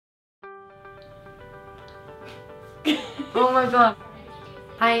Oh my god.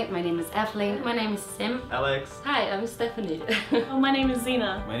 Hi, my name is Evelyn. My name is Sim. Alex. Hi, I'm Stephanie. Oh, my name is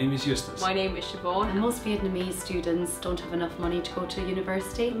Zina. My name is Justas. My name is Siobhan. And most Vietnamese students don't have enough money to go to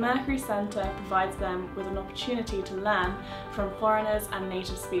university. The Mercury Centre provides them with an opportunity to learn from foreigners and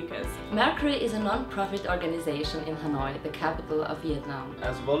native speakers. Mercury is a non-profit organization in Hanoi, the capital of Vietnam.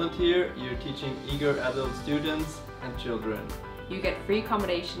 As a volunteer, you're teaching eager adult students and children. You get free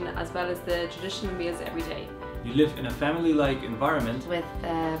accommodation as well as the traditional meals every day. You live in a family-like environment With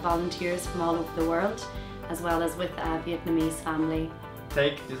volunteers from all over the world, as well as with a Vietnamese family.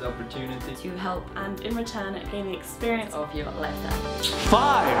 Take this opportunity To help And in return, gain the experience of your lifetime.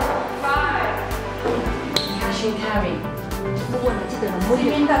 Fire! Cash and carry. You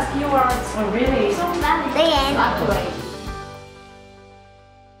mean that's keywords? Oh really? The end. Workaway.